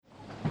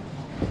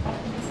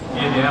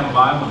you have a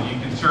Bible,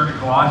 you can turn to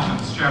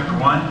Colossians chapter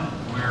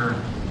 1. We're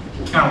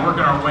kind of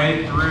working our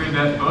way through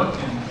that book,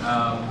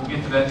 and we'll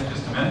get to that in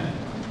just a minute.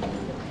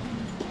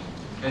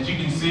 As you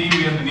can see,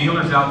 we have the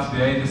kneelers out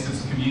today. This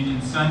is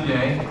Communion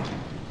Sunday.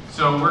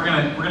 So we're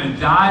gonna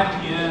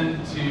dive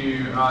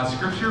into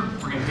Scripture.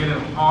 We're gonna hit it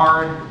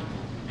hard,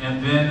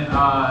 and then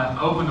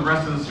open the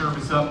rest of the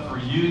service up for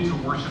you to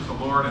worship the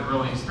Lord and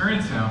really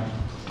experience Him.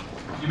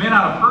 You may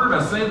not have heard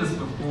us say this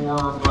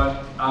before,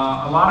 but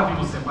a lot of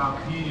people say, wow,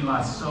 communion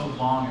lasts so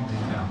long in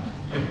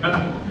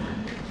Bigtown.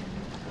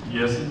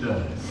 Yes, it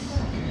does.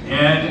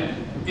 And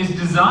it's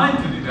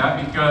designed to do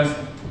that because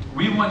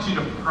we want you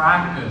to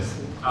practice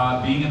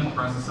being in the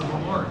presence of the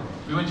Lord.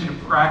 We want you to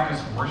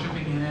practice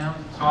worshiping Him,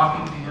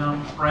 talking to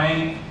Him,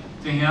 praying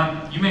to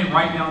Him. You may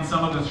write down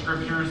some of the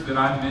scriptures that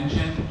I've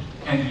mentioned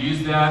and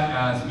use that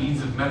as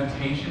means of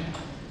meditation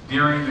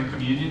during the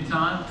communion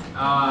time,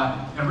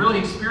 and really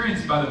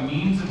experience by the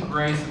means of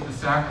grace of the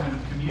sacrament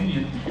of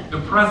communion, the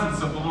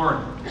presence of the Lord.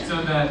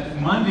 So that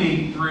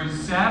Monday through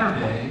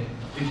Saturday,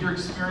 if you're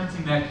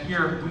experiencing that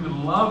here, we would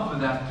love for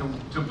that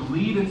to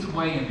bleed its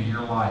way into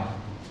your life,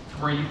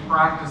 to where you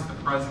practice the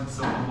presence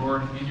of the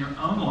Lord in your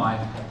own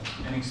life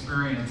and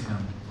experience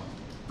Him.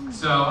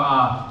 So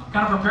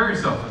kind of prepare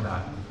yourself for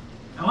that.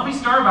 And let me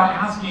start by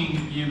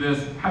asking you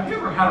this. Have you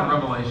ever had a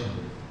revelation?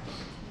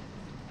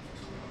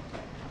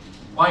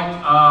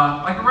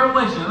 Like a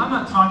revelation, and I'm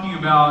not talking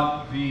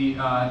about the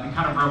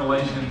kind of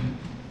revelation,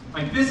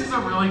 like this is a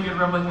really good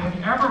revelation. Have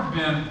you ever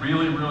been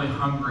really, really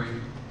hungry,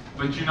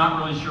 but you're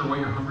not really sure what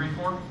you're hungry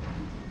for?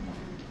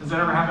 Has that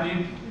ever happened to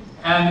you?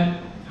 And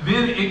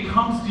then it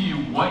comes to you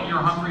what you're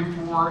hungry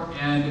for,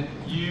 and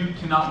you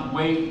cannot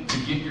wait to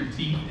get your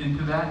teeth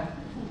into that?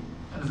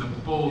 That is a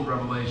bold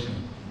revelation.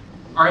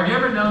 Or have you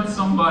ever known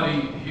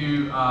somebody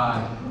who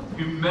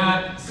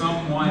met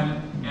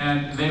someone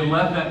and they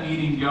left that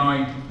meeting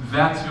going,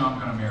 that's who I'm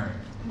going to marry?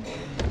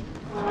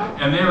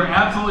 And they were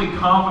absolutely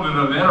confident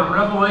of it. They had a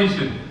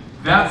revelation.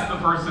 That's the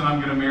person I'm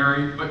going to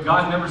marry. But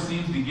God never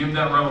seems to give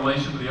that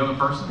revelation to the other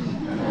person.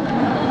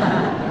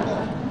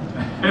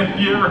 Have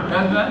you ever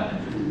had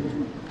that?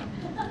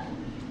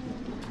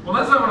 Well,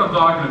 that's not what I'm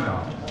talking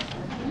about.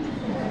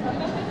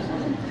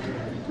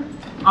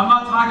 I'm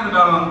not talking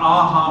about an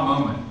aha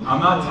moment. I'm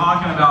not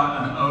talking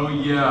about an oh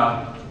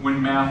yeah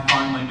when math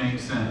finally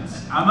makes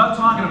sense. I'm not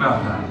talking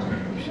about that.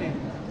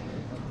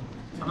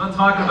 I'm not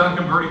talking about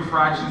converting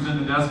fractions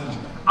into decimals.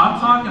 I'm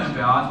talking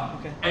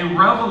about a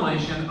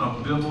revelation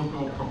of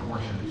biblical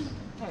proportions.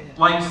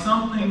 Like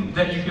something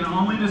that you can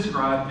only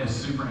describe as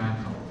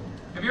supernatural.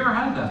 Have you ever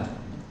had that?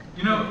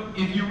 You know,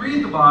 if you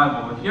read the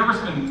Bible, if you ever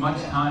spend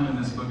much time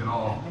in this book at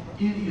all,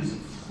 it is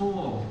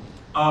full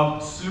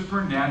of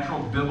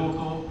supernatural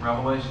biblical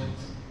revelations.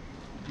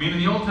 I mean, in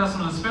the Old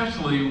Testament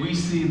especially, we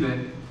see that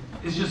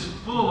it's just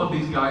full of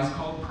these guys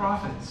called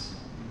prophets.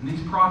 And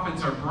these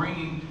prophets are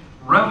bringing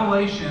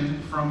revelation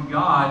from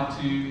God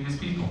to His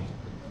people.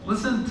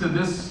 Listen to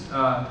this.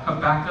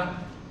 Habakkuk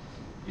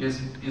is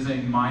a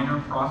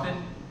minor prophet.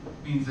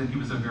 It means that he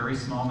was a very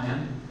small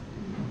man.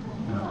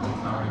 No,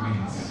 that's not what it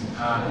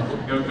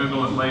means. Go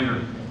Google it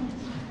later.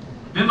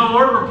 Then the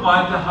Lord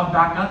replied to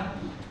Habakkuk,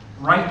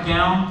 write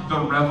down the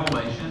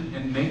revelation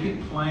and make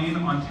it plain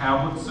on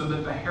tablets so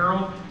that the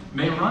herald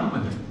may run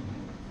with it.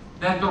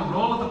 That the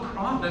role of the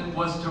prophet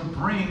was to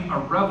bring a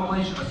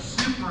revelation, a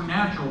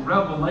supernatural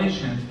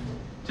revelation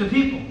to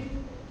people.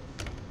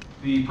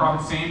 The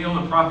prophet Samuel,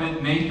 the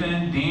prophet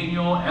Nathan,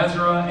 Daniel,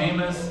 Ezra,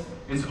 Amos,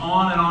 it's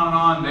on and on and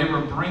on. They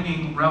were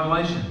bringing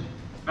revelation.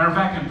 Matter of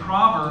fact, in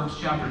Proverbs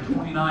chapter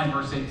 29,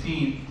 verse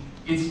 18,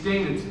 it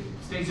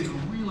states it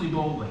really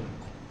boldly.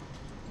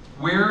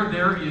 Where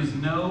there is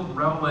no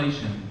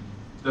revelation,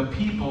 the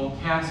people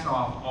cast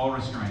off all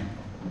restraint.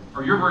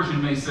 Or your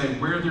version may say,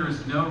 where there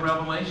is no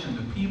revelation,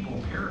 the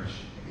people perish.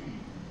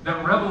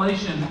 That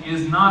revelation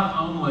is not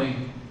only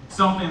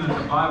something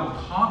that the Bible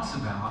talks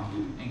about,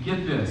 and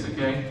get this,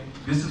 okay?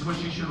 This is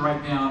what you should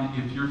write down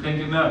if you're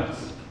taking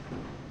notes.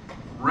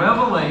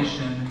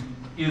 Revelation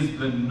is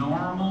the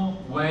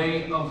normal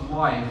way of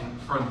life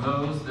for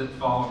those that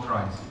follow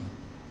Christ.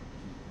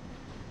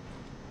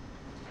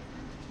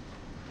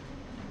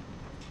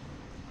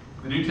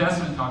 The New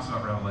Testament talks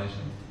about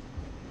revelation.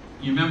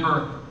 You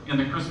remember in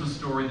the Christmas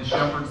story, the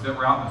shepherds that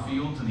were out in the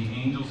fields and the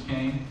angels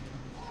came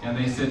and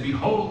they said,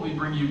 behold, we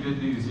bring you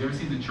good news. You ever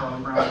seen the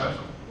Charlie Brown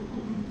special?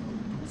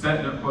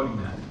 They're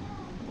quoting that.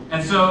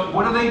 And so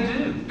what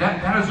do?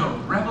 That is a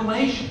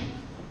revelation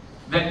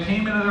that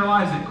came into their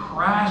lives, that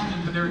crashed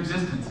into their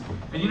existence.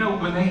 And you know,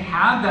 when they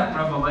had that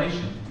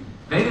revelation,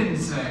 they didn't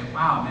say,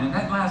 wow, man,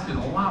 that lasted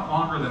a lot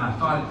longer than I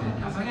thought it did,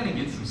 because I got to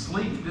get some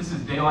sleep. This is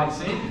daylight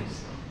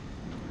savings.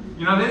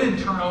 You know, they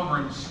didn't turn over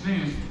and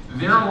snooze.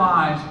 Their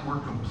lives were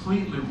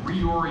completely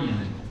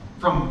reoriented.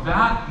 From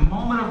that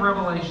moment of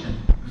revelation,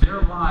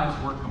 their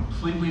lives were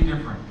completely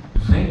different.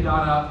 They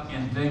got up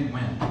and they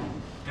went.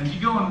 And if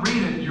you go and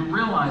read it, you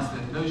realize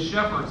that those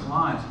shepherds'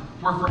 lives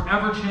were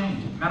forever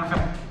changed. Matter of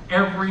fact,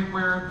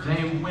 everywhere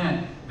they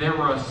went, they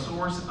were a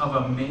source of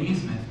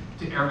amazement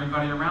to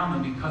everybody around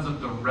them because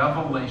of the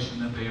revelation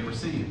that they had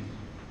received.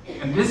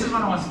 And this is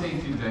what I want to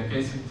state to you today,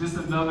 okay? So this is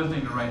another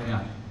thing to write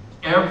down.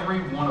 Every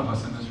one of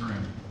us in this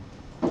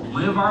room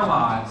live our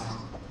lives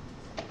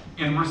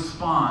in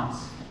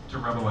response to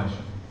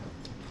revelation.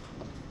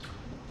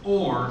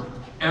 Or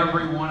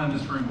everyone in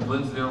this room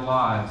lives their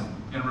lives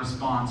in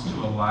response to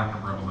a lack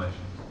of revelation.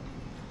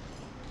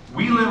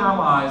 We live our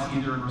lives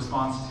either in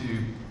response to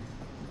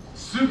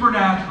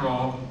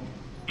supernatural,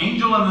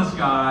 angel in the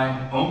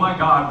sky, oh my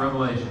God,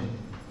 revelation.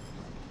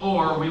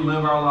 Or we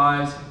live our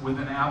lives with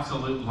an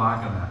absolute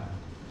lack of that.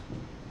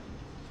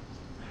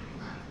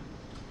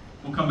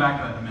 We'll come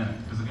back to that in a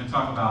minute, because we're going to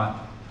talk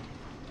about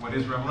what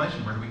is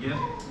revelation, where do we get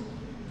it?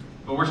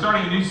 But we're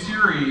starting a new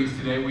series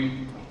today.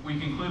 We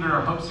concluded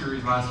our Hope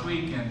series last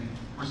week, and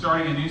we're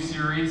starting a new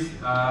series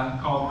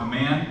called The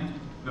Man,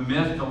 the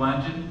Myth, the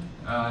Legend.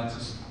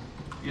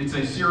 It's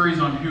a series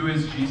on who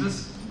is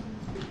Jesus.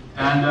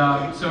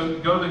 And so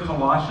go to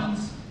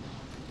Colossians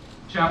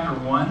chapter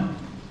 1.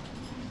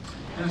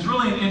 And it's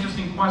really an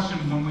interesting question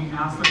when we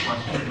ask the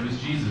question, who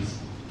is Jesus?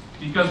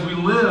 Because we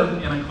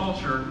live in a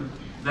culture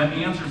that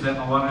answers that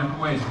in a lot of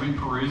different ways. We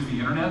perused the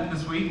internet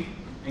this week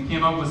and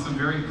came up with some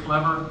very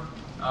clever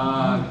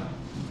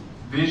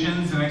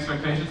visions and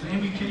expectations.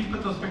 Amy, can you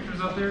put those pictures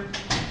up there?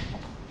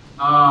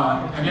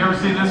 Have you ever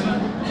seen this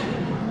one?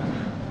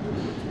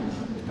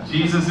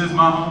 Jesus is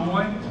my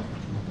homeboy?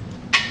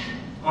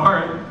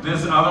 Or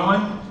this other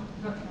one?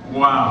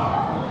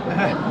 Wow.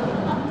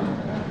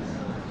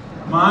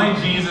 My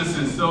Jesus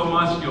is so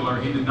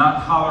muscular, he did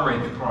not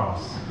tolerate the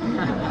cross.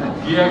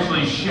 He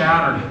actually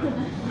shattered it.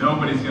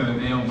 Nobody's going to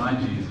nail my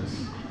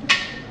Jesus.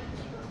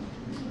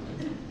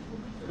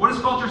 What does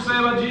culture say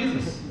about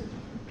Jesus?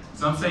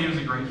 Some say he was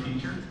a great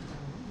teacher.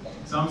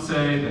 Some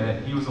say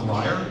that he was a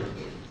liar.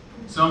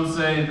 Some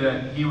say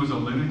that he was a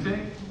lunatic.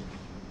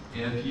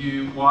 If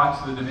you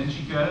watch the Da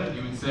Vinci Code,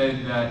 you would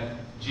say that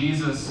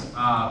Jesus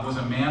was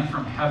a man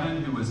from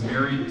heaven who was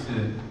married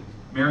to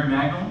Mary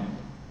Magdalene.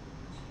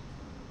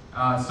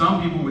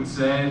 Some people would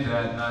say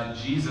that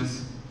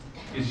Jesus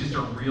is just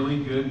a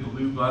really good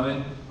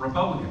blue-blooded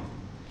Republican.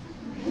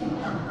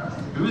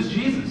 Who is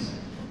Jesus?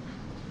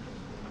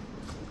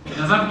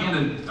 As I began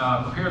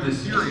to prepare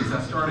this series,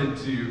 I started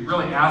to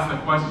really ask the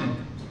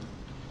question,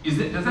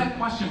 does that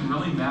question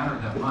really matter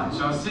that much?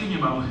 So I was sitting in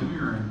my living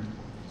room,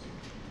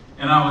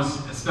 and I was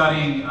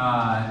studying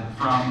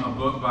from a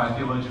book by a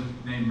theologian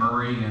named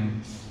Murray,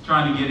 and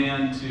trying to get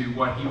into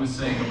what he was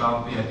saying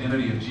about the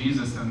identity of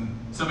Jesus. And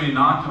somebody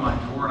knocked on my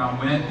door, and I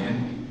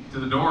went to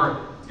the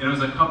door, and it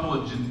was a couple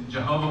of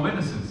Jehovah's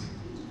Witnesses.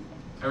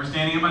 They were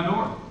standing at my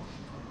door.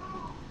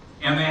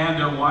 And they had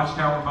their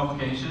Watchtower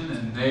publication,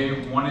 and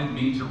they wanted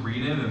me to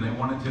read it, and they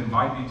wanted to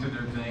invite me to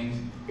their things.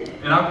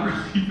 And I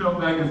really felt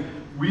bad because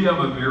we have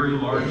a very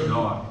large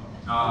dog.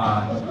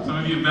 Some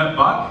of you have met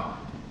Buck.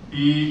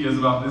 He is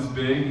about this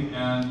big,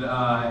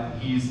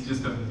 and he's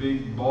just a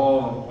big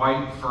ball of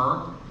white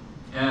fur.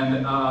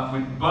 And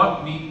when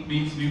Buck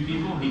meets new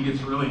people, he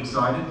gets really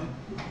excited.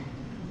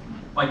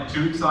 Like,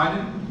 too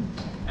excited.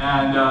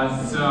 And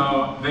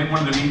so they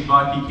wanted to meet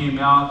Buck. He came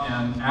out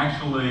and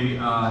actually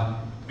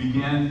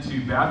began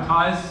to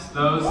baptize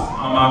those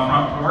on my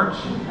front porch.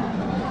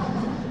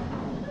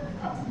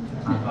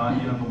 I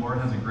thought, the Lord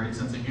has a great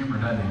sense of humor,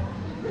 doesn't he?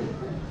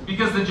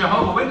 Because the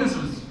Jehovah's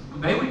Witnesses,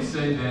 they would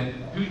say that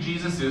who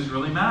Jesus is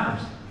really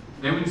matters.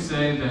 They would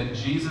say that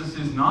Jesus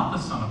is not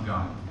the Son of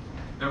God.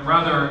 That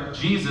rather,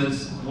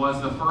 Jesus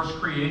was the first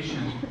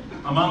creation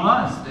among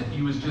us. That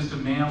he was just a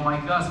man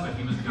like us, but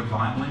he was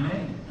divinely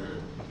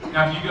made.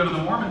 Now, if you go to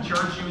the Mormon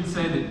church, you would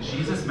say that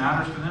Jesus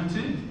matters to them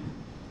too.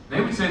 They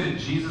would say that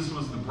Jesus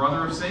was the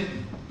brother of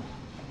Satan.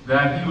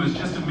 That he was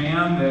just a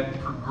man that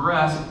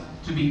progressed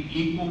to be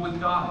equal with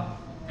God.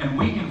 And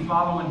we can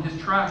follow in his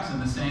tracks in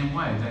the same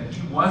way. That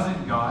he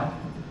wasn't God,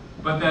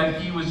 but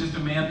that he was just a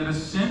man that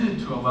ascended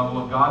to a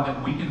level of God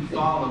that we can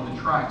follow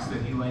the tracks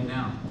that he laid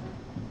down.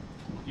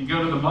 You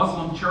go to the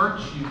Muslim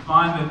church, you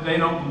find that they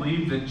don't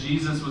believe that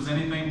Jesus was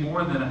anything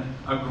more than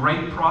a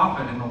great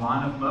prophet in the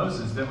line of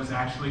Moses that was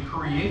actually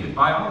created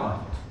by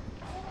Allah.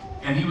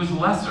 And he was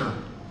lesser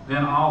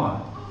than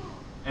Allah.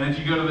 And if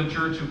you go to the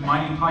church of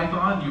Mighty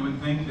Python, you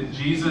would think that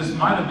Jesus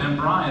might have been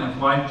Brian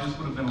if life just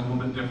would have been a little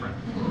bit different.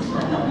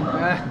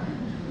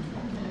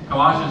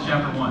 Colossians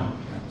chapter 1,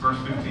 verse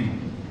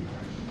 15.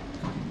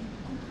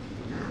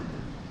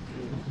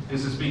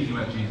 This is speaking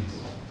about Jesus.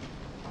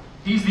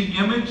 He's the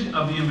image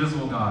of the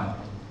invisible God,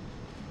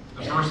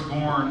 the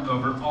firstborn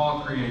over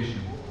all creation.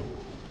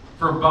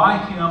 For by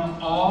him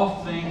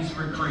all things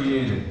were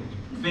created,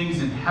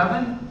 things in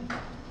heaven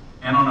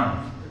and on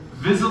earth,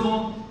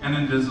 visible and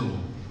invisible,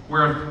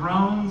 where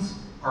thrones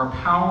or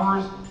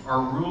powers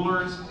or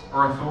rulers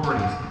or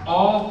authorities.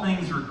 All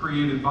things were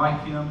created by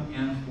him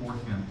and for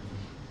him.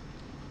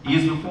 He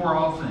is before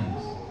all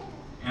things,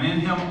 and in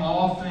him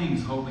all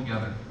things hold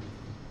together.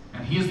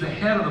 And he is the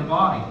head of the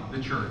body,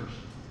 the church.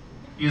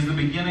 He is the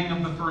beginning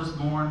of the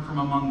firstborn from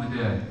among the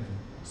dead,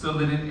 so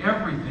that in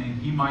everything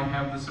he might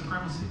have the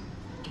supremacy.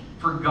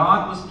 For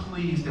God was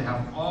pleased to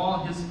have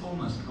all his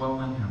fullness dwell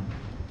in him,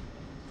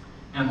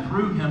 and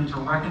through him to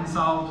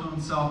reconcile to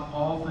himself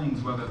all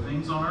things, whether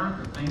things on earth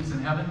or things in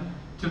heaven,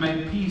 to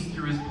make peace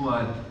through his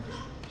blood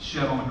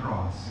shed on the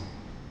cross.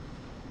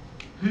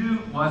 Who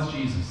was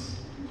Jesus?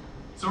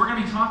 So we're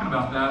going to be talking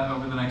about that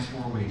over the next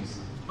 4 weeks.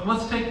 But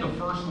let's take the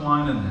first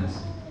line in this.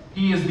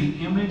 He is the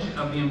image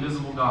of the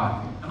invisible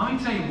God. And let me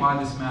tell you why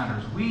this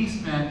matters. We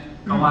spent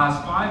the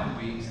last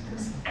 5 weeks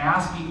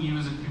asking you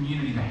as a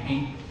community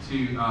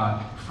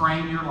to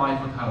frame your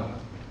life with hope.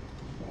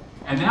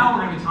 And now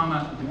we're going to be talking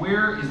about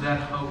where is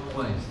that hope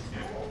placed?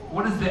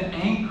 What is the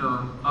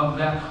anchor of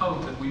that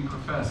hope that we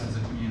profess as a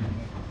community?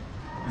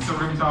 And so we're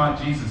going to be talking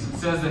about Jesus. It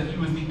says that he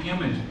was the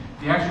image.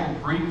 The actual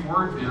Greek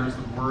word there is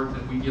the word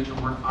that we get the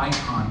word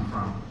icon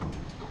from.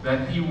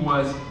 That he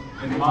was,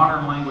 in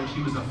modern language,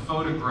 he was a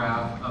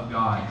photograph of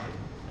God.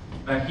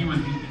 That he was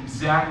the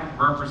exact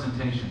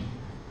representation.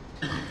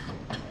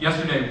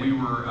 Yesterday we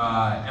were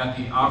at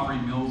the Opry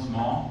Mills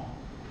Mall,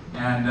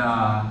 and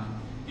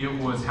it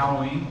was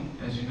Halloween,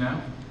 as you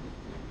know.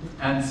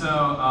 And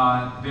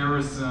so there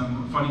was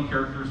some funny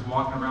characters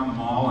walking around the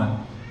mall,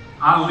 and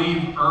I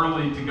leave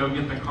early to go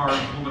get the car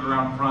and pull it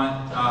around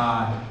front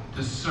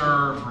to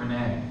serve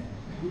Renee.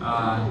 She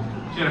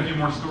had a few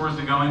more stores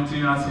to go into,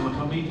 and I said, look,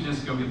 let me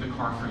just go get the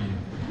car for you.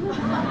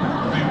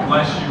 Let me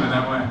bless you in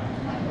that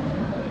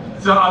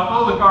way. So I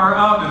pull the car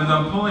up, and as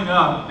I'm pulling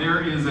up,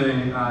 there is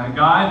a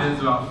guy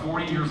that's about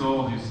 40 years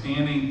old who's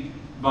standing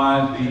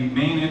by the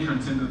main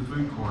entrance into the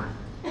food court.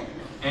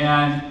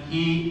 And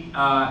he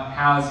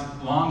has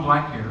long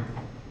black hair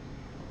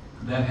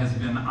that has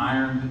been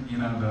ironed, you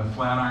know, the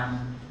flat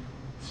iron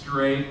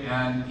straight,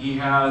 and he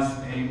has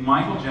a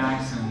Michael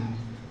Jackson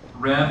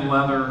red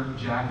leather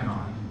jacket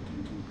on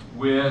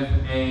with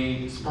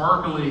a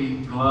sparkly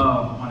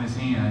glove on his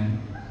hand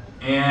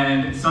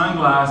and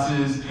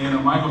sunglasses and a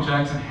Michael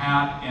Jackson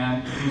hat,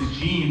 and his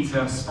jeans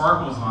have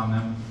sparkles on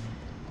them.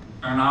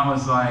 And I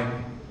was like,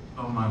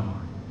 oh my Lord,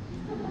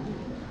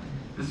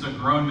 this is a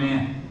grown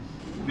man.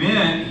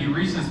 Then he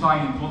reached his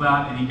pocket and pulled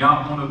out, and he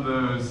got one of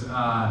those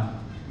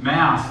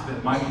masks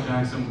that Michael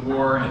Jackson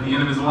wore at the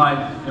end of his life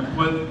and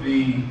put the,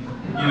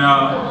 you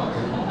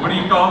know, what do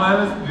you call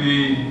those?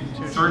 The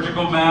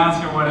surgical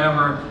mask or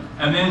whatever,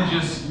 and then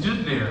just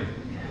stood there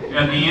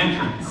at the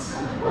entrance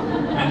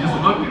and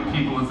just looked at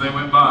people as they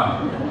went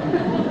by.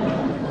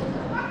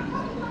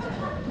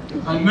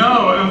 I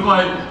know, it was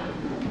like,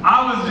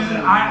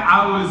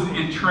 I was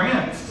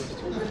entranced.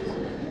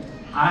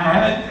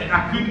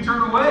 I couldn't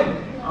turn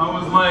away. I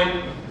was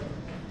like,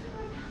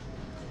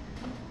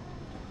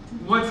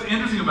 what's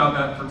interesting about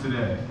that for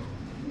today?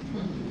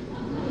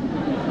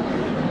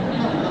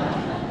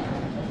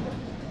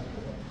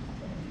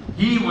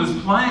 He was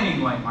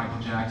playing like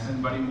Michael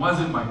Jackson, but he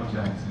wasn't Michael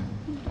Jackson.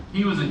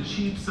 He was a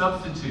cheap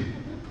substitute.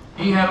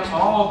 He had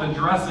all the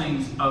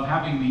dressings of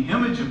having the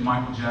image of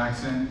Michael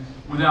Jackson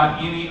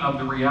without any of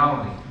the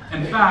reality.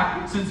 In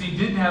fact, since he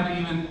didn't have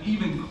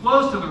even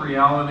close to the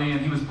reality,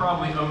 and he was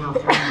probably over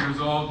 40 years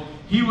old,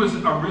 he was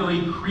a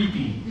really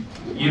creepy,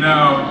 you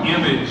know,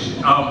 image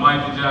of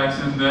Michael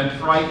Jackson that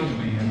frightened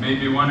me and made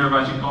me wonder if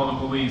I should call the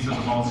police or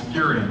the mall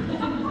security.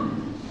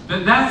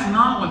 That's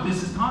not what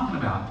this is talking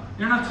about.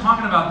 They're not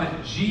talking about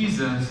that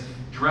Jesus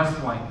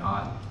dressed like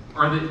God,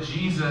 or that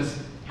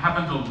Jesus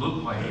happened to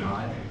look like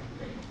God.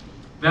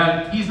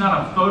 That he's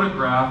not a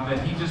photograph,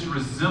 that he just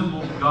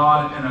resembled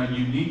God in a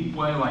unique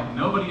way like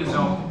nobody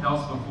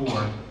else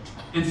before.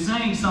 It's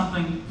saying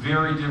something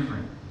very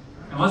different.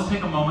 And let's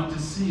take a moment to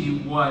see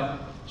what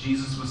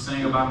Jesus was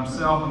saying about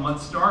himself, and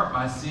let's start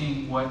by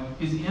seeing what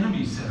his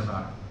enemies said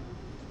about him.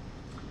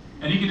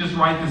 And you can just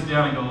write this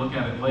down and go look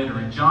at it later.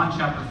 In John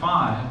chapter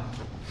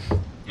 5,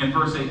 in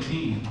verse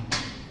 18,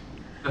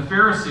 the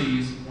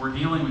Pharisees were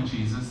dealing with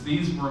Jesus.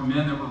 These were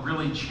men that were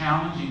really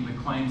challenging the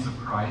claims of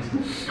Christ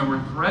and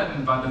were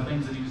threatened by the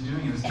things that he was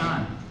doing in his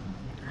time.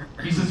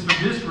 He says,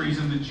 for this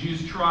reason, the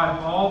Jews tried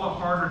all the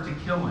harder to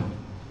kill him.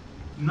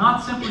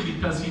 Not simply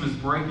because he was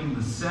breaking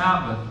the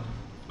Sabbath,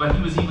 but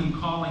he was even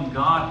calling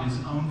God his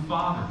own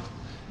Father,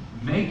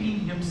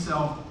 making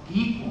himself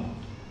equal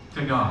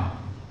to God.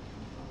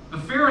 The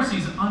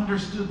Pharisees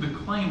understood the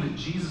claim that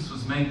Jesus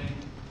was making.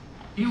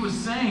 He was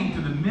saying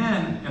to the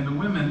men and the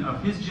women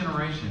of his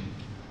generation,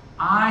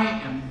 I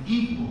am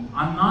equal.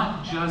 I'm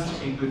not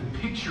just a good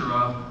picture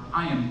of,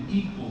 I am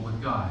equal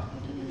with God.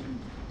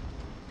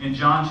 In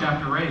John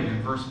chapter 8,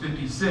 in verse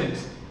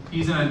 56,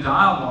 he's in a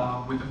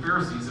dialogue with the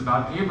Pharisees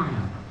about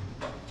Abraham.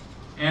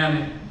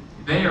 And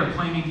they are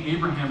claiming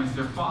Abraham as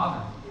their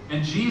father.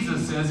 And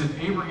Jesus says, if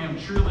Abraham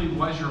truly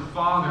was your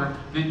father,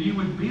 then you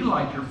would be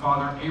like your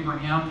father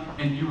Abraham,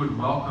 and you would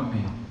welcome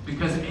me.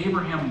 Because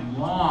Abraham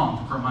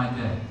longed for my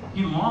day.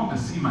 He longed to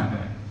see my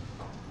day.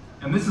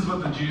 And this is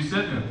what the Jews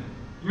said to him.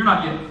 You're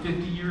not yet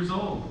 50 years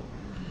old.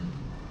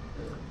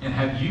 And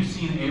have you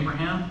seen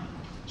Abraham?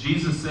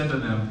 Jesus said to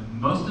them,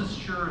 most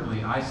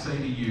assuredly I say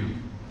to you,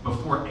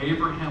 before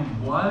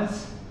Abraham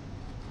was,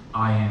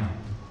 I am.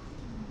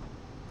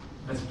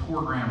 That's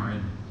poor grammar,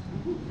 isn't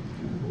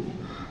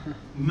it?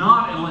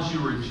 Not unless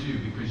you were a Jew,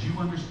 because you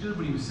understood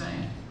what he was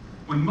saying.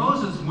 When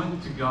Moses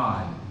went to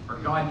God, or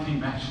God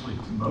came actually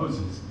to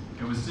Moses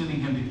and was sending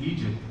him to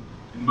Egypt,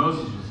 and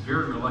Moses was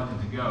very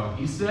reluctant to go,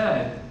 he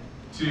said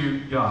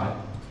to God,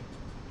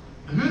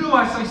 "Who do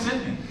I say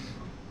sent me?"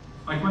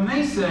 Like when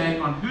they say,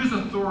 "On whose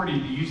authority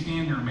do you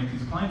stand here and make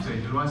these claims?" Who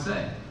do I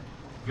say?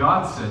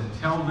 God said,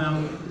 "Tell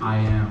them I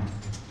am."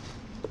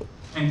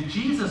 And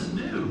Jesus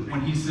knew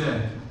when he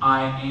said,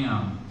 "I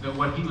am," that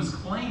what he was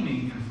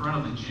claiming in front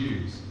of the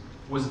Jews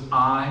was,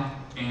 "I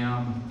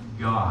am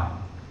God.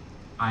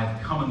 I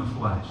have come in the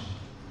flesh."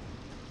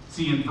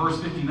 See, in verse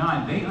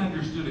 59, they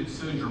understood it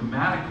so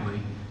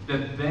dramatically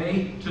that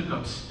they took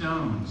up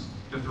stones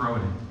to throw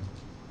at him.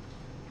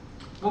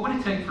 What would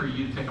it take for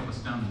you to take up a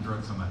stone and throw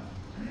at somebody?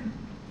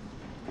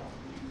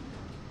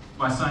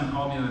 My son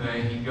called me the other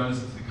day. He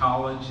goes to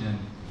college, and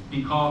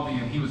he called me,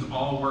 and he was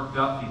all worked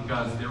up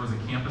because there was a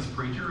campus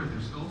preacher at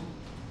their school.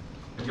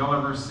 Have y'all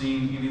ever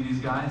seen any of these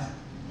guys?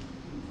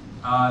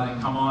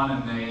 They come on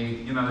and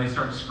they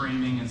start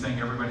screaming and saying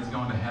everybody's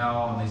going to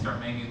hell, and they start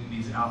making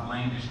these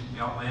outlandish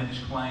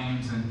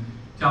claims and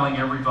telling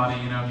everybody,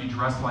 if you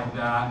dress like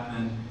that,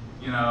 then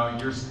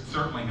you're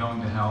certainly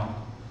going to hell.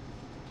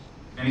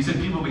 And he said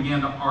people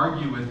began to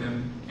argue with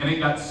him, and it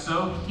got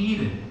so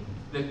heated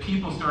that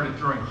people started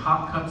throwing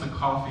hot cups of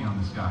coffee on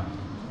this guy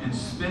and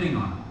spitting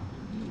on him.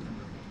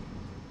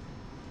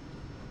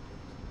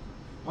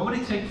 What would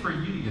it take for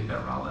you to get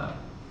that riled up?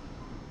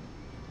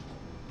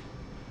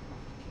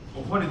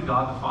 Well, what did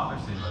God the Father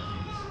say about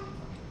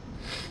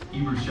Jesus?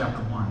 Hebrews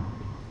chapter 1.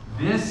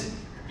 This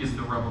is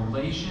the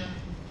revelation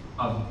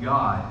of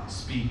God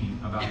speaking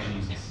about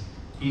Jesus.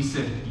 He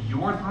said,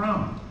 "Your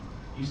throne,"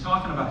 he's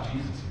talking about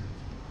Jesus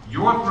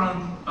here, "your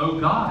throne, O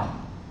God,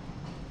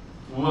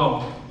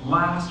 will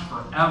last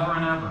forever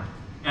and ever,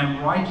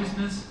 and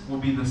righteousness will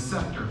be the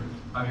scepter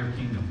of your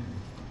kingdom."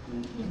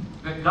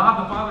 That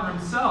God the Father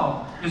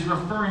himself is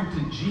referring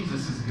to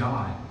Jesus as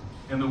God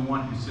and the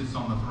one who sits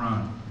on the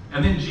throne.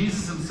 And then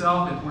Jesus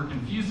himself, if we're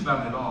confused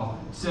about it at all,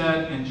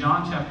 said in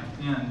John chapter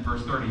 10,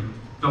 verse 30,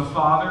 "The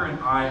Father and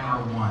I are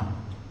one."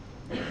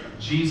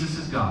 Jesus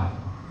is God.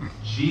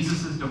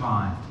 Jesus is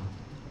divine.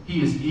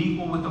 He is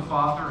equal with the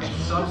Father in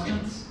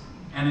substance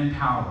and in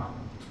power.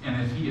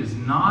 And if he is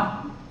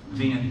not,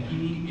 then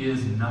he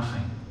is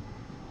nothing.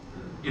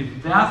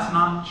 If that's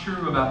not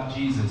true about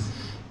Jesus,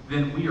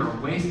 then we are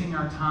wasting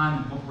our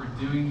time, and what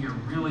we're doing here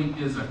really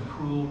is a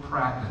cruel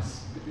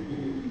practice.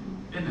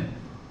 Isn't it?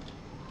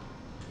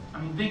 I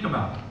mean, think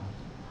about it.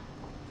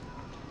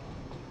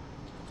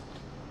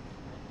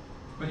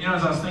 But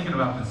as I was thinking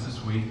about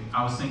this week,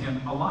 I was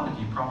thinking a lot of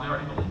you probably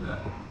already believe that.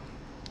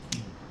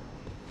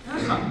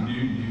 That's not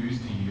new news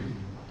to you.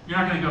 You're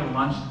not going to go to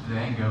lunch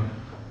today and go,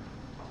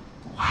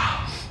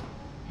 "Wow,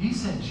 he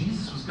said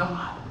Jesus was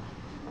God."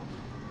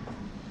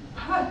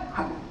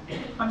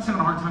 I'm just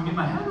having a hard time getting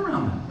my head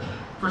around that.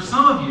 For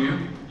some of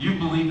you, you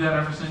believed that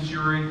ever since you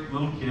were a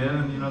little kid,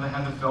 and they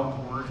had the felt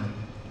board, and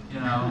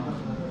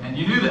and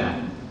you knew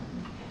that.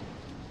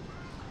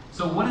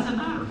 So what does it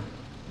matter?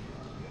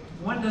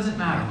 What does it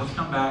matter? Let's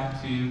come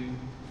back to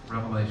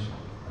Revelation.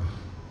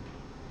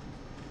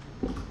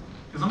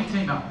 Because let me tell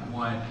you about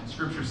what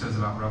Scripture says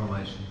about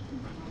Revelation.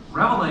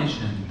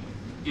 Revelation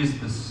is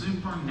the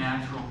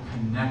supernatural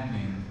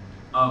connecting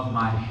of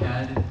my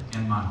head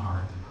and my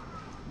heart.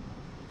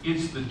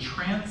 It's the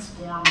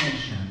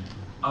transformation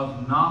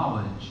of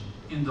knowledge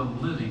into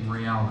living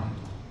reality.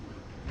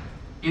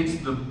 It's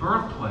the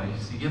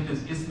birthplace, you get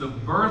this, it's the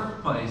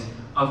birthplace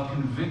of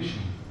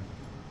conviction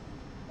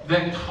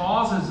that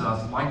causes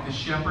us, like the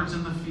shepherds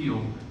in the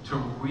field, to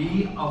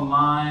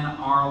realign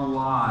our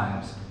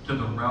lives to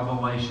the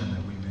revelation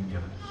that we've been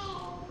given.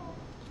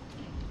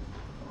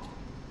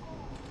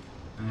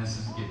 And this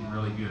is getting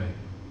really good.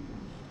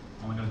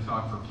 I'm only going to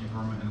talk for a few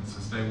more minutes, so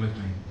stay with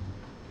me.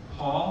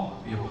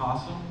 Paul, the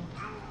apostle,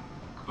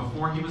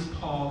 before he was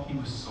Paul, he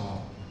was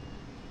Saul.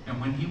 And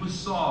when he was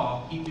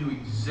Saul, he knew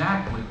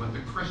exactly what the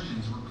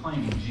Christians were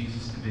claiming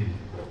Jesus to be.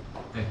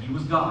 That he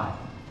was God.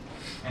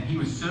 And he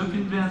was so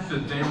convinced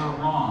that they were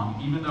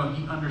wrong, even though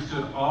he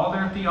understood all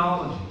their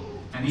theology,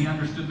 and he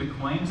understood the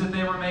claims that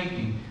they were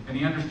making, and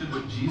he understood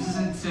what Jesus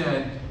had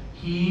said,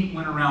 he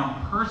went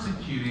around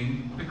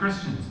persecuting the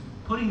Christians,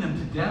 putting them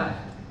to death,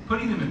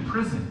 putting them in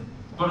prison.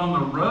 But on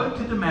the road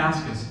to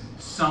Damascus,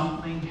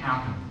 something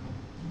happened.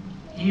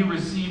 He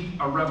received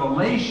a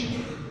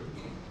revelation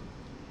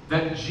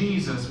that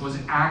Jesus was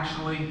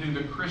actually who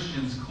the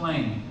Christians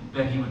claimed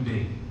that he would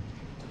be.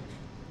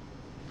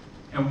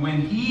 And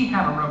when he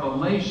had a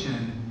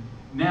revelation,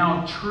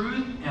 now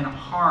truth and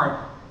heart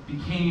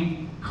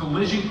became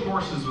collision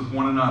courses with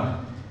one another.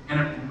 And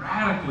it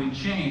radically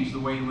changed the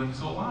way he lived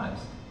his whole life.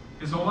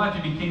 His whole life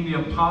he became the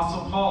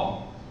Apostle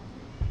Paul.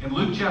 In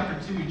Luke chapter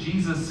 2,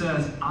 Jesus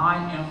says, "I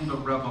am the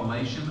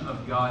revelation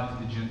of God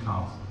to the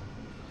Gentiles."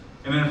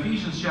 And in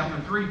Ephesians chapter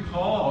 3,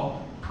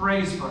 Paul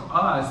prays for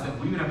us that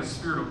we would have a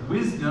spirit of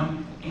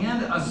wisdom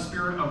and a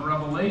spirit of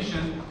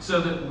revelation so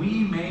that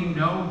we may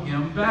know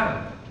him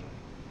better.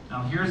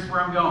 Now here's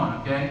where I'm going,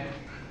 okay?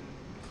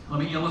 Let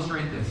me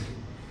illustrate this.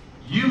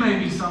 You may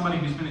be somebody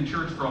who's been in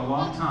church for a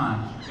long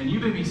time, and you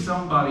may be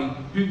somebody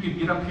who could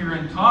get up here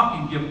and talk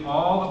and give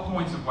all the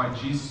points of why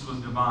Jesus was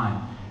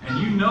divine. And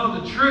you know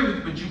the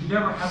truth, but you've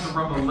never had the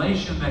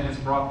revelation that has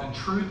brought the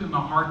truth and the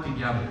heart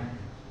together.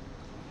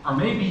 Or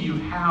maybe you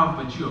have,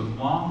 but you have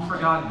long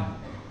forgotten it.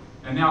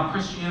 And now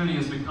Christianity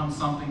has become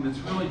something that's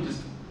really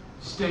just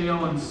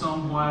stale and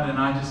somewhat, and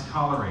I just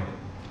tolerate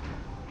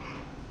it.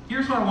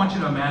 Here's what I want you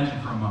to imagine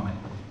for a moment.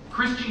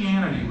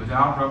 Christianity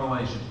without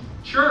revelation,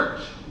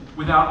 church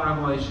without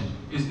revelation,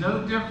 is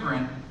no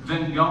different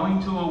than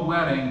going to a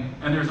wedding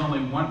and there's only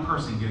one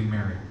person getting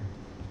married.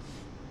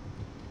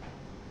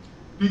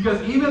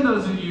 Because even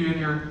those of you in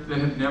here that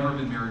have never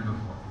been married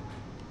before,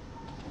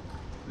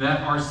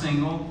 that are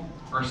single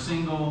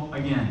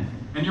again.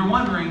 And you're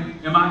wondering,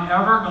 am I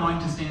ever going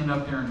to stand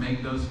up there and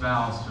make those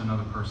vows to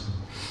another person?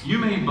 You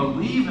may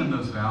believe in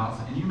those vows,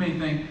 and you may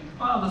think,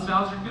 well, those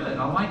vows are good.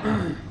 I like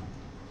them.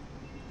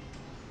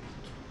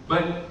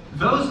 But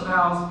those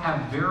vows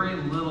have very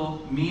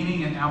little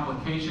meaning and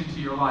application to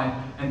your life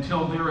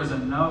until there is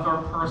another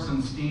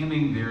person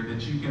standing there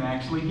that you can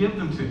actually give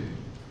them to.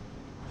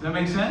 Does that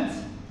make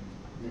sense?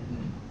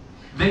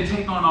 They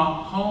take on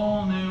a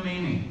whole new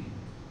meaning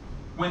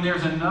when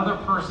there's another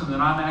person that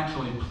I'm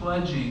actually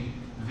pledging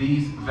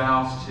these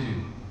vows to.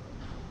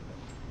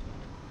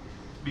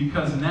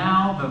 Because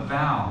now the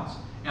vows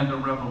and the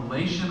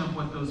revelation of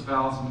what those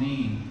vows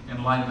mean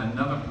in light of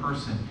another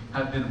person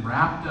have been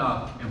wrapped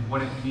up in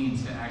what it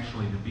means to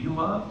actually to be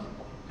loved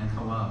and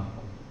to love.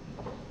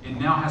 It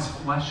now has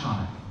flesh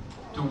on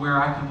it to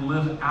where I can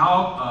live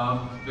out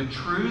of the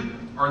truth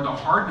or the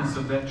hardness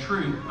of that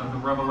truth of the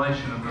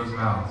revelation of those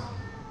vows.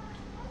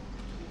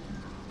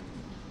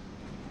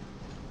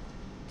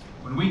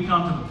 When we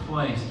come to the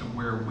place to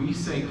where we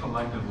say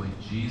collectively,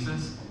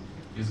 Jesus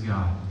is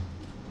God,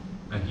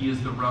 that He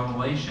is the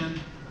revelation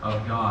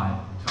of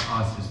God to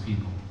us, His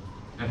people,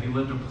 that He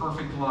lived a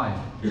perfect life,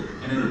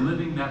 and in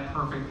living that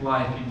perfect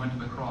life, He went to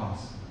the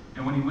cross.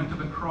 And when He went to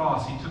the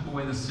cross, He took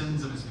away the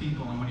sins of His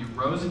people, and when He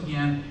rose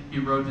again, He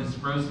rose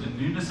to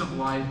newness of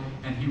life,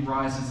 and He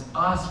rises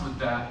us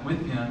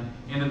with Him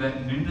into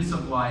that newness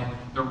of life.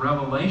 The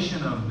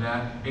revelation of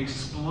that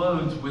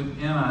explodes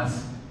within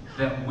us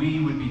that we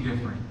would be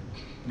different.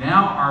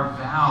 Now our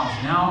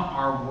vows, now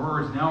our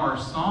words, now our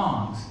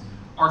songs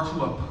are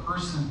to a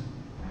person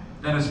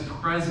that is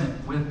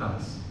present with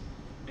us.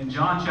 In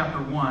John chapter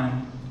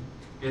 1,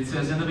 it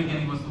says, in the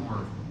beginning was the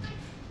Word.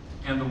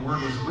 And the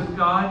Word was with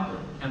God,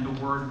 and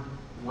the Word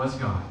was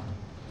God.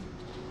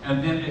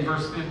 And then in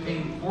verse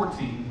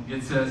 14,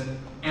 it says,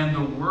 and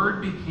the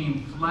Word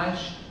became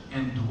flesh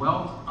and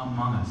dwelt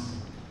among us.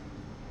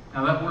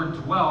 Now that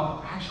word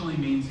dwelt actually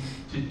means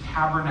to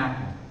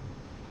tabernacle.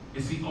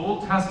 It's the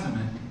Old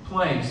Testament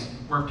place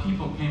where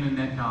people came and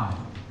met God.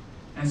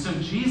 And so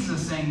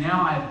Jesus is saying,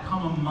 now I have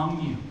come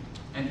among you.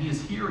 And He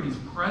is here and He's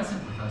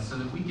present with us so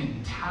that we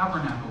can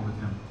tabernacle with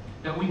Him,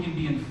 that we can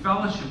be in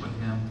fellowship with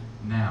Him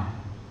now.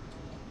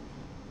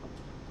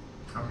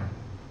 Okay.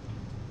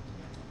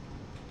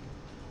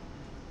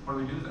 What do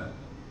we do with that?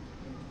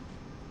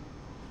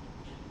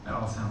 That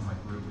all sounds like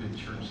real good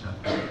church stuff.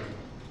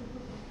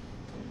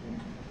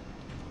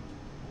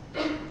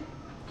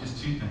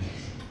 Just two things.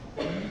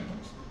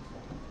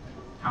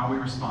 How we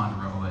respond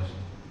to revelation.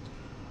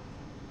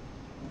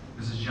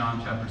 This is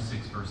John chapter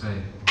 6, verse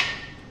 8.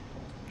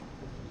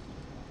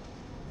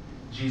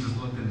 Jesus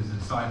looked at His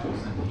disciples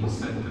and He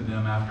said to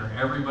them after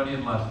everybody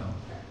had left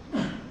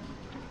them,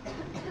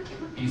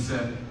 He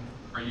said,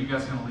 are you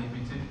guys going to leave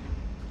me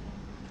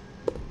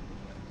too?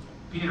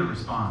 Peter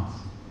responds,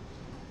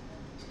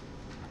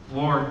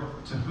 Lord,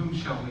 to whom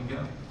shall we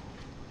go?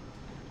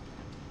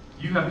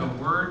 You have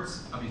the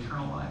words of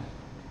eternal life.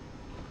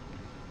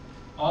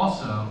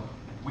 Also,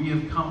 we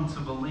have come to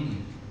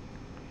believe.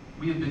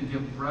 We have been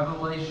given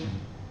revelation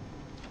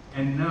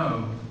and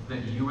know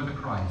that you are the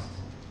Christ,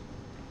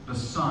 the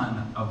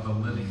Son of the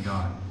living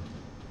God.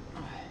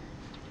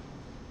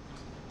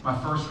 My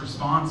first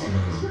response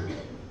is,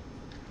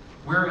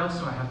 where else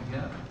do I have to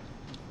go?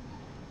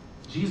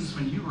 Jesus,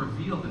 when you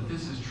reveal that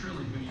this is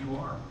truly who you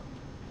are,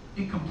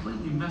 it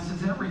completely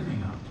messes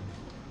everything up.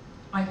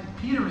 Like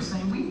Peter is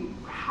saying,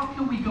 how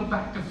can we go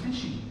back to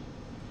fishing?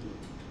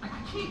 Like,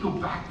 I can't go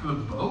back to the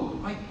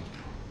boat. Like,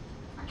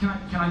 can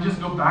I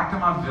just go back to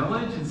my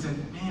village and say,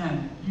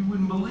 man, you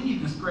wouldn't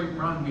believe this great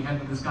run we had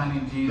with this guy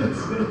named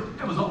Jesus.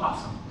 That was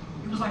awesome.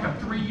 It was like a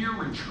 3-year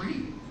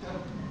retreat.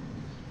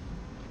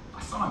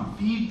 I saw him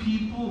feed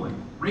people and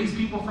raise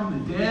people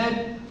from the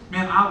dead.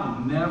 Man, I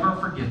will never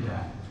forget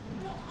that.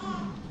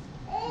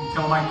 I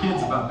tell my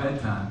kids about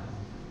bedtime.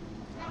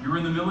 You were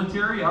in the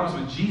military? I was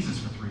with Jesus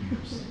for 3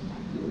 years.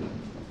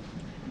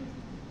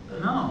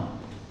 No.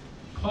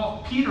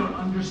 Peter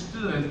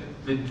understood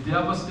the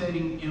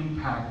devastating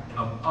impact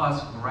of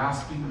us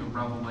grasping the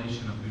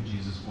revelation of who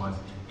Jesus was.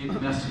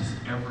 It messes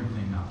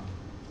everything up.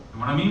 And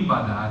what I mean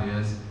by that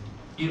is,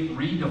 it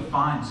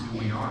redefines who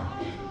we are.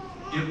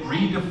 It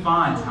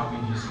redefines how we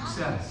view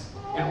success.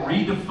 It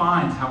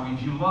redefines how we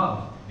view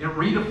love. It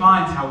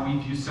redefines how we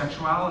view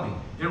sexuality.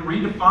 It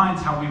redefines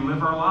how we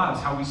live our lives,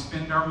 how we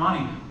spend our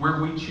money,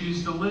 where we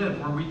choose to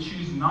live, where we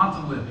choose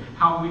not to live,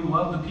 how we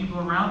love the people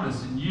around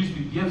us and use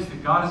the gifts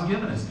that God has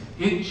given us.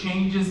 It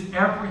changes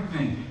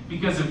everything.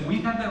 Because if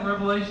we've had that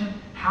revelation,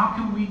 how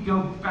can we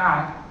go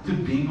back to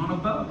being on a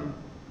boat?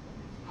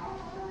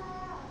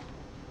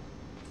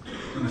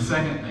 And the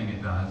second thing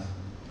it does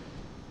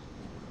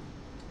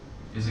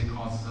is it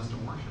causes us to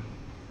worship.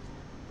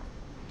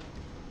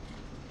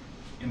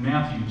 In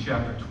Matthew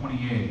chapter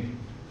 28,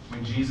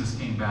 when Jesus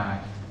came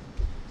back,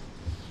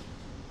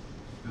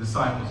 the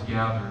disciples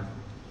gathered,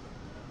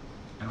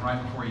 and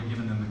right before he'd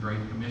given them the Great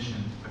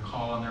Commission, the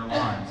call on their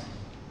lives,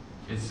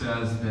 it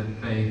says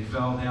that they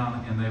fell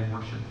down and they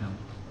worshiped him.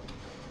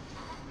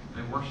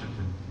 They worshiped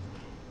him.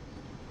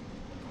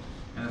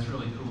 And it's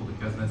really cool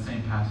because in that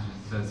same passage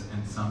it says,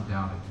 and some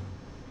doubted.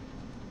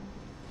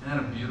 Isn't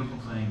that a beautiful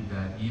thing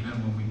that even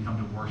when we come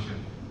to worship,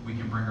 we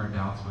can bring our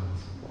doubts with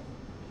us?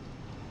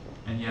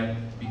 And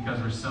yet, because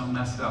we're so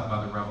messed up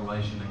by the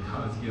revelation that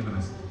God has given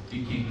us,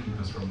 He can't keep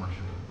us from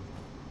worshiping.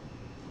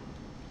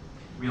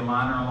 We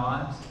align our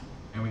lives,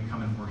 and we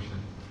come and worship.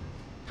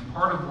 And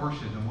part of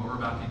worship, and what we're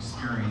about to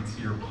experience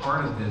here,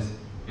 part of this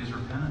is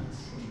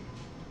repentance.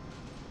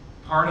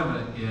 Part of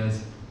it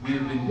is we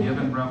have been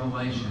given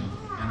revelation,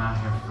 and I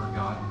have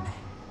forgotten.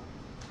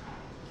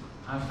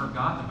 I've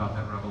forgotten about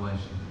that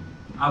revelation.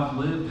 I've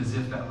lived as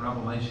if that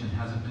revelation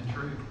hasn't been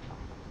true.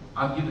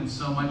 I've given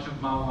so much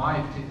of my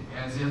life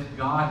as if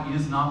God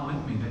is not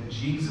with me, that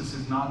Jesus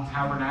is not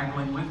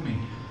tabernacling with me.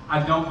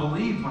 I don't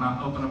believe when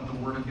I open up the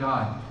Word of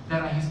God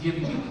that He's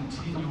giving me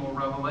continual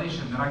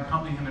revelation, that I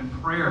come to Him in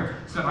prayer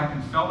so that I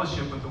can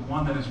fellowship with the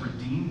one that has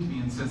redeemed me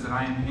and says that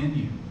I am in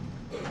you.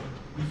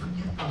 We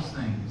forget those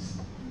things.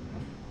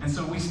 And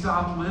so we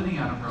stop living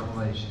out of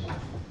revelation.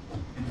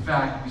 In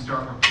fact, we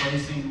start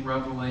replacing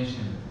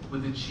revelation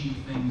with the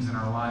cheap things in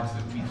our lives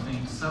that we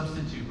think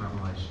substitute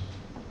revelation.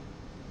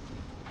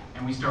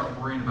 And we start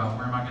worrying about,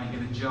 where am I going to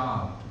get a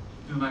job?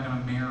 Who am I going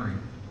to marry?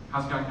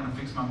 How's God going to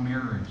fix my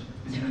marriage?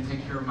 Is He going to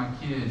take care of my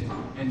kids?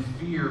 And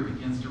fear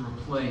begins to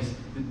replace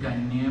the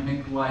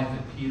dynamic life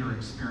that Peter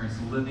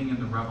experienced, living in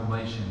the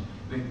revelation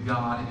that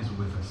God is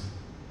with us.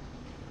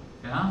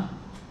 Yeah?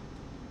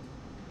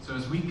 So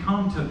as we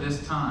come to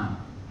this time,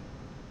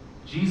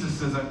 Jesus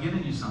says, I've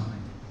given you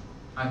something.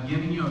 I've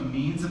given you a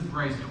means of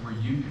grace to where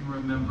you can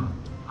remember,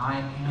 I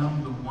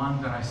am the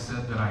one that I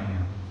said that I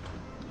am.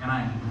 And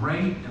I am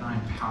great, and I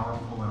am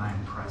powerful, and I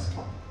am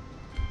present.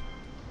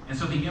 And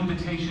so the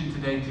invitation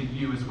today to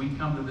you as we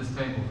come to this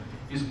table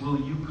is, will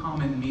you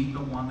come and meet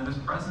the one that is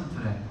present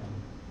today?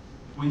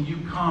 Will you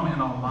come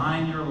and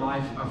align your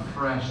life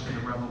afresh to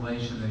the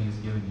revelation that He has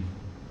given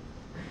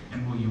you?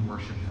 And will you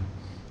worship Him?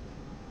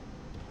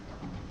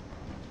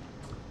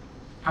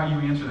 How you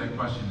answer that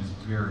question is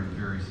very,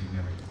 very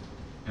significant.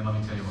 And let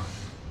me tell you why.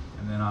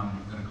 And then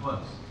I'm going to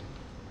close.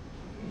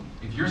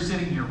 If you're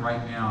sitting here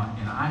right now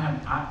and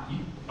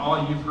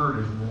all you've heard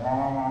is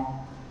wah,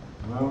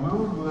 wah,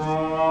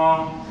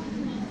 wah,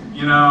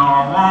 you know,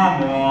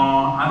 wah,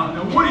 wah, I don't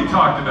know what he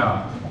talked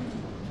about.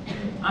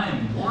 I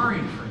am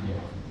worried for you.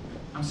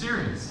 I'm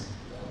serious.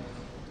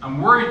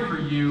 I'm worried for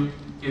you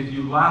if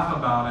you laugh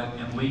about it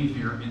and leave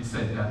here and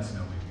say, that's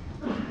no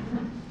big deal.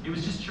 It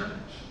was just church.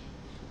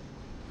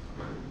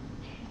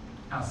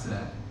 How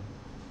sad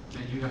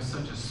that you have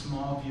such a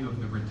small view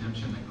of the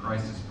redemption that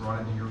Christ has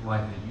brought into your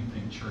life that you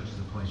think church is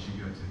the place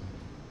you go to.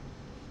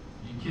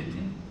 Are you kidding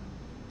me?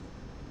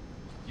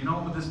 You know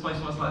what this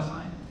place was last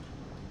night?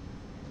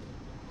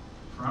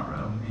 Front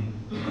row, me,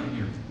 right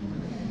here.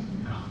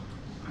 No.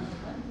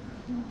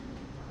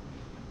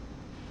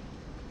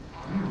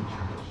 We're in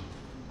church.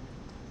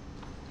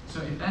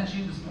 So if that's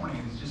you this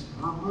morning, it's just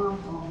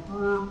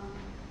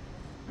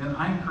then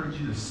I encourage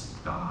you to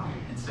stop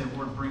and say,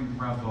 Lord, bring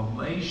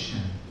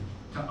revelation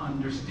to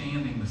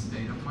understanding the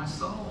state of my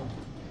soul.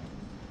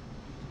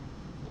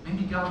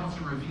 Maybe God wants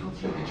to reveal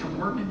to you that you're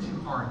working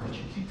too hard, that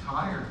you're too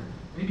tired.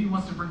 Maybe He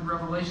wants to bring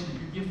revelation that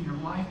you're giving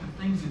your life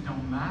to things that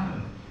don't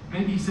matter.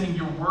 Maybe He's saying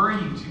you're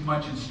worrying too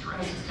much and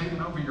stress is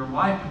taking over your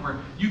life to where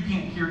you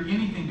can't hear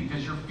anything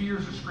because your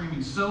fears are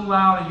screaming so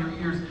loud in your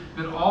ears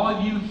that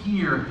all you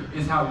hear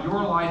is how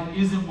your life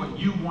isn't what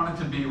you want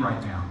it to be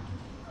right now.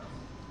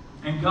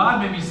 And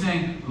God may be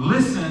saying,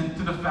 listen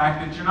to the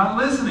fact that you're not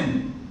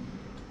listening.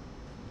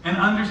 And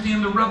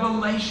understand the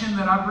revelation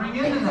that I bring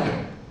into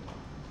that.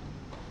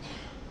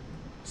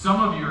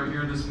 Some of you are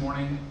here this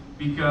morning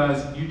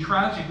because you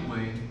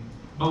tragically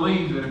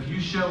believe that if you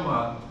show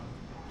up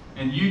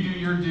and you do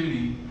your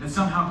duty, that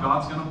somehow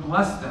God's going to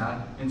bless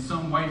that in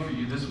some way for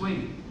you this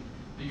week.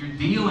 That you're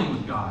dealing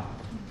with God.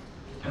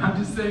 And I'm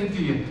just saying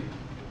to you,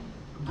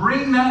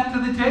 bring that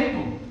to the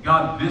table.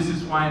 God, this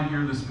is why I'm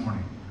here this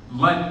morning.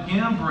 Let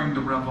Him bring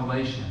the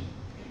revelation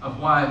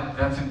of why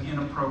that's an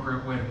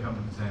inappropriate way to come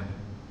to the table.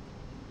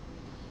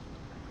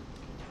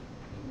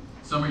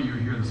 Some of you are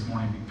here this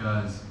morning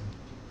because,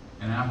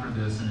 and after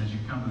this, and as you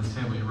come to this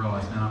table, you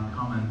realize, man, I'm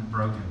coming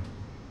broken.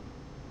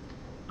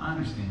 I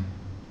understand.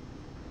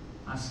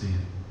 I see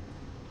it.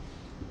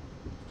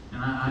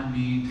 And I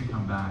need to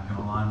come back and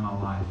align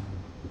my life.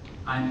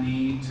 I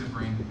need to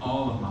bring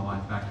all of my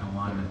life back in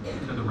alignment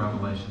to the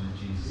revelation that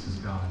Jesus is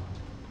God.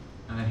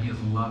 And that He is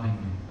loving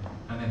me.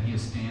 And that He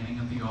is standing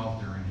at the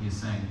altar and He is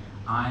saying,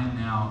 I am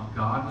now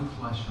God with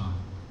flesh on.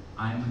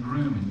 I am the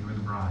groom and you are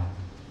the bride.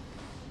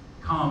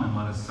 Come and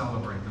let us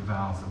celebrate the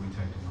vows that we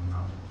take to one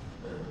another.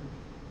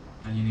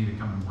 And you need to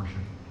come and worship.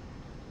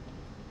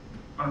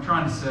 What I'm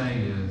trying to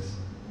say is,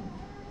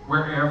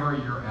 wherever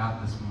you're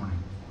at this morning,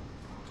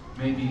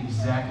 may be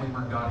exactly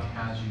where God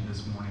has you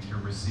this morning to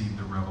receive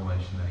the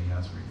revelation that He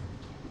has for you.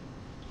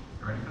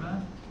 You ready for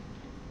that?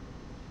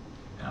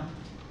 Yeah?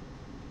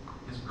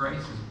 His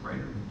grace is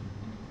greater than you.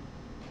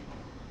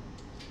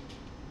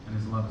 And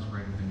His love is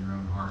greater than your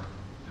own heart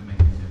to make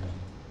you do it.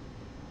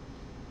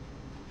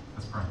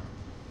 Let's pray.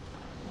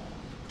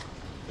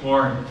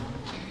 Lord,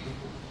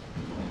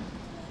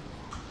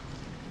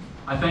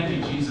 I thank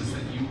you, Jesus,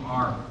 that you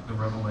are the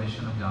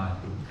revelation of God,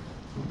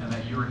 and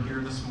that you are here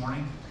this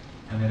morning,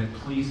 and that it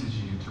pleases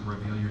you to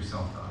reveal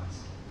yourself to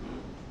us.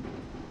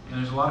 And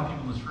there's a lot of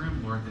people in this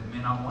room, Lord, that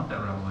may not want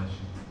that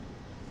revelation.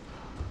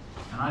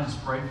 And I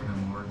just pray for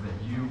them, Lord,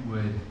 that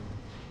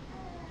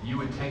you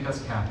would take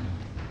us captive,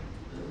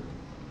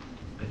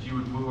 that you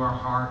would woo our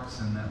hearts,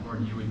 and that,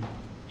 Lord,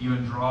 you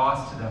would draw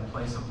us to that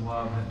place of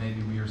love that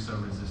maybe we are so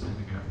resistant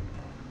to go.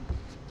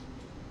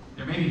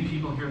 There may be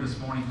people here this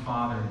morning,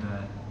 Father,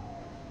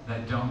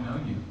 that don't know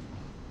you,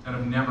 that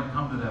have never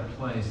come to that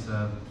place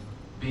of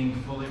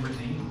being fully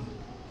redeemed.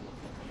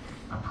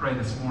 I pray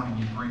this morning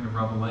you bring the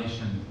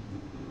revelation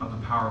of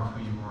the power of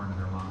who you are into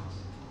their lives.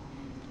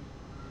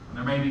 And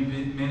there may be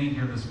many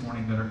here this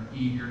morning that are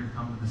eager to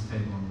come to this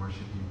table and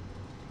worship you.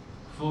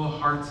 Full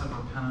hearts of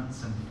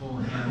repentance and full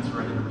hands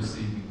ready to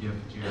receive the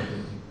gift that you have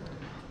given.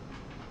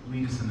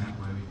 Lead us in that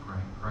way, we pray.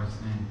 In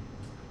Christ's name,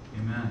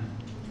 amen.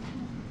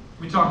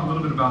 Let me talk a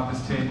little bit about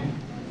this table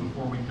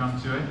before we come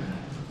to it.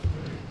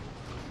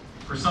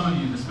 For some of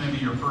you, this may be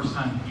your first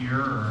time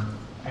here, or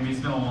maybe it's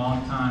been a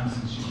long time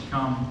since you've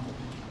come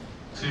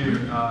to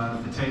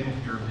the table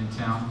here in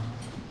Midtown.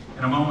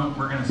 In a moment,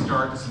 we're going to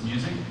start with some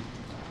music.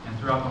 And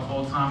throughout the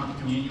whole time of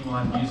communion, we'll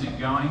have music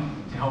going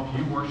to help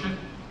you worship.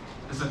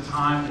 This is a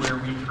time where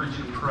we encourage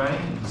you to pray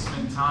and to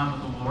spend time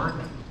with the Lord.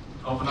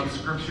 Open up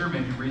Scripture,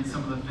 maybe read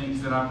some of the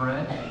things that I've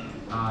read.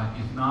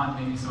 If not,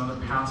 maybe some other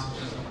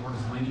passages the Lord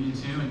is leading you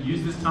to. And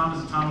use this time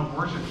as a time of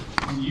worship.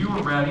 When you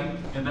are ready,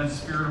 in that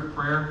spirit of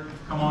prayer,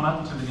 come on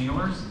up to the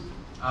kneelers.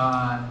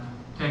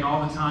 Take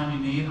all the time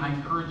you need. I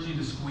encourage you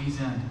to squeeze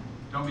in.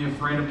 Don't be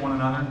afraid of one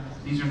another.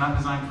 These are not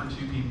designed for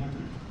two people.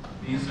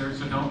 These are,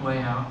 so don't lay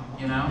out,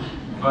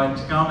 But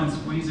come and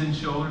squeeze in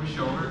shoulder to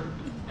shoulder.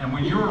 And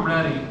when you're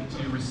ready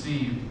to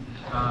receive,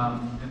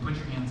 then put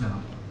your hands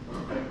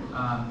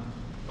out.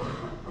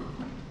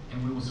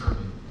 And we will serve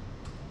you.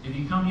 If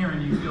you come here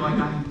and you feel like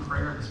I need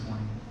prayer this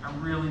morning, I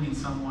really need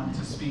someone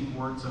to speak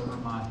words over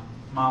my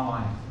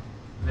life,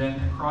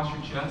 then cross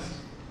your chest,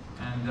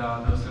 and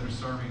those that are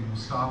serving will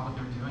stop what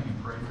they're doing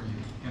and pray for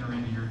you, enter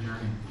into your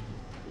journey.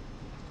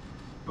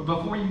 But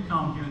before you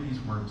come, hear these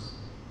words.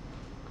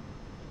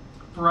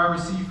 For I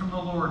received from the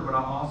Lord what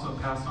I also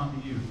passed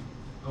on to you.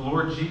 The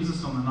Lord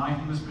Jesus, on the night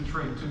he was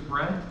betrayed, took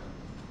bread.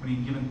 When he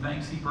had given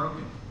thanks, he broke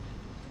it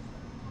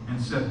and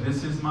said,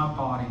 "This is my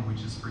body,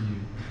 which is for you.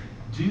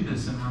 Do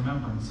this in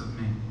remembrance of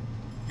me."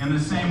 In the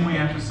same way,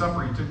 after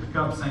supper, he took the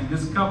cup, saying,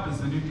 "This cup is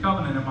the new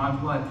covenant in my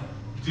blood.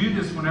 Do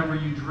this whenever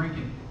you drink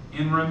it,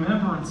 in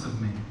remembrance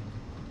of me.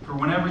 For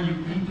whenever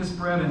you eat this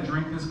bread and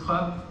drink this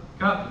cup,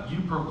 you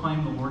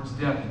proclaim the Lord's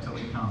death until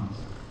he comes."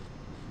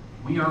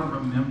 We are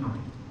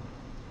remembering.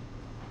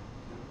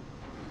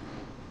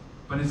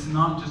 But it's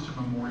not just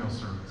a memorial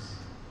service.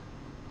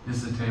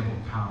 This is a table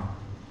of power.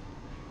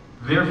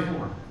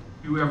 Therefore,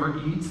 whoever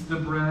eats the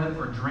bread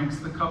or drinks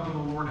the cup of the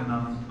Lord in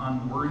an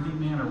unworthy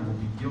manner will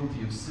be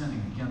guilty of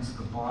sinning against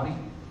the body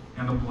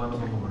and the blood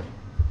of the Lord.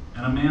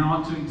 And a man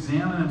ought to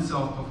examine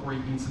himself before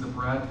he eats of the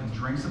bread and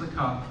drinks of the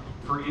cup.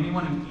 For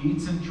anyone who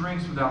eats and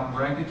drinks without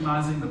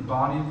recognizing the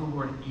body of the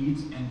Lord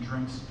eats and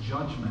drinks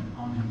judgment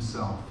on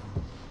himself.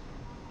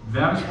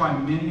 That is why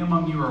many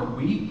among you are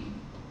weak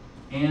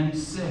and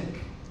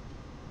sick,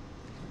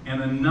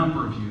 and a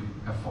number of you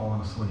have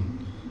fallen asleep.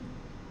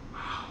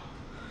 Wow.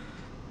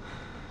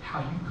 How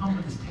you come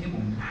to this table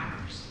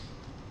matters.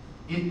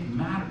 It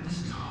matters.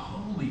 This is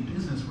holy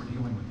business we're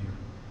dealing with here.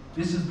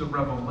 This is the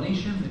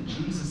revelation that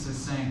Jesus is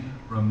saying,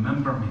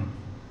 remember me.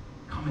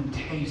 Come and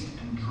taste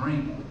and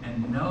drink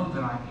and know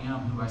that I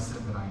am who I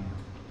said that I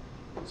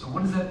am. So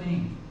what does that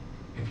mean?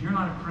 If you're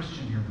not a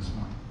Christian here this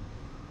morning,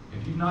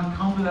 if you've not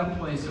come to that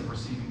place of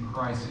receiving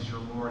Christ as your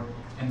Lord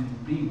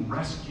and being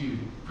rescued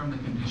from the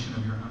condition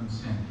of your own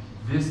sin,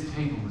 this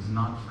table is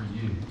not for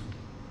you.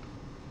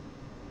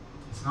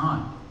 It's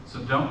not. So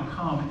don't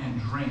come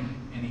and drink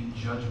and eat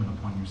judgment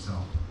upon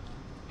yourself.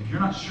 If you're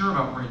not sure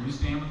about where you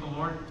stand with the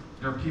Lord,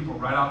 there are people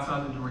right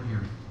outside the door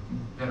here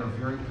that are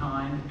very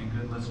kind and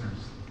good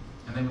listeners.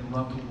 And they would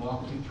love to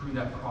walk you through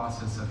that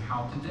process of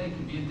how today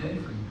could be a day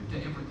for you, a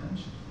day of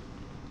redemption.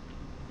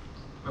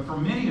 But for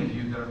many of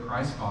you that are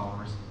Christ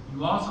followers,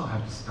 you also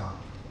have to stop.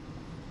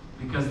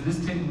 Because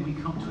this table, we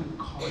come to it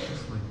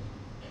cautiously.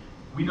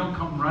 We don't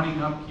come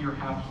running up here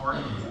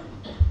half-heartedly.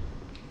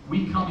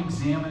 We come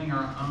examining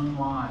our own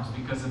lives,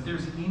 because if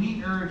there's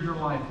any area of your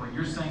life where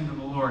you're saying to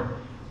the Lord,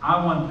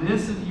 I want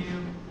this of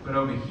you, but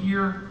over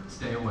here,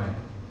 stay away.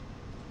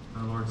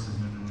 And the Lord says,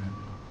 no, no, no.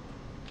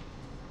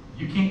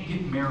 You can't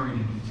get married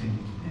and continue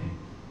to date.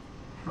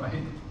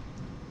 Right?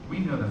 We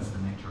know that's the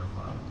nature of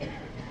love.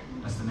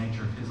 That's the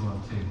nature of his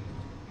love too.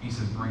 He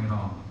says, bring it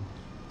on.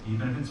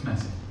 Even if it's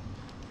messy.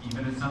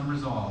 Even if it's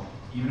unresolved.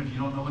 Even if you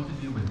don't know what to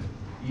do with it.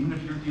 Even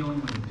if you're dealing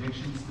with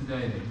addictions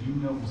today that you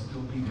know will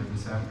still be there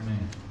this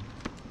afternoon.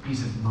 He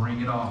says,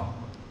 bring it all.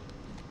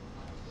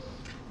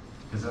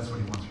 Because that's what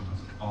he wants from us,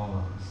 all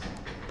of us.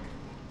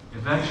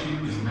 If that's you,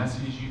 as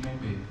messy as you may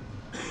be,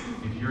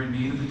 if you're in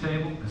need of the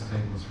table, this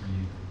table is for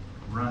you.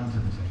 Run to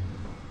the table,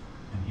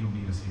 and he'll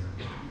meet us here.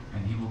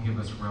 And he will give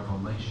us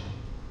revelation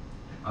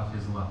of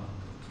his love.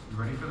 You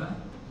ready for that?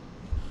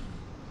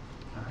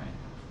 All right.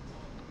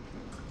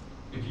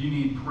 If you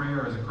need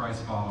prayer as a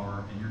Christ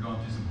follower and you're going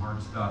through some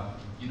hard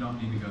stuff, you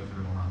don't need to go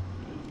through it alone.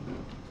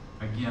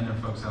 Again, there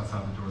are folks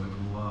outside the door that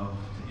would love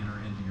to enter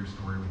into your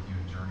story with you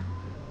and journey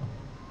with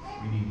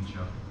you. We need each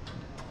other.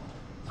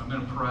 So I'm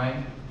going to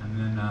pray, and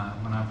then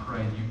when I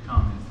pray, you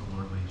come as the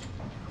Lord leads you.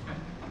 Okay?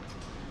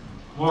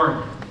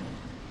 Lord,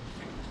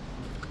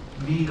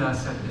 meet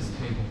us at this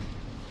table.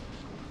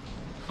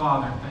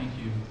 Father, thank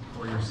you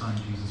for your Son,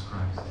 Jesus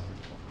Christ.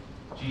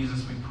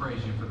 Jesus, we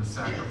praise you for the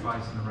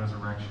sacrifice and the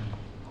resurrection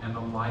and the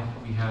life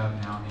that we have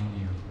now in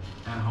you.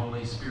 And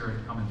Holy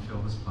Spirit, come and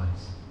fill this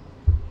place.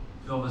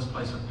 Fill this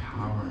place with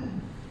power.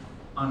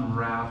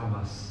 Unravel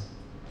us.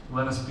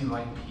 Let us be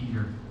like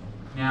Peter.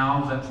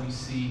 Now that we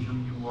see who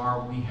you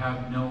are, we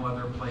have no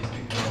other place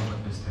to go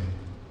but this table.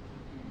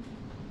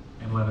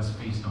 And let us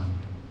feast on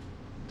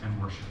you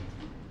and worship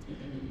you.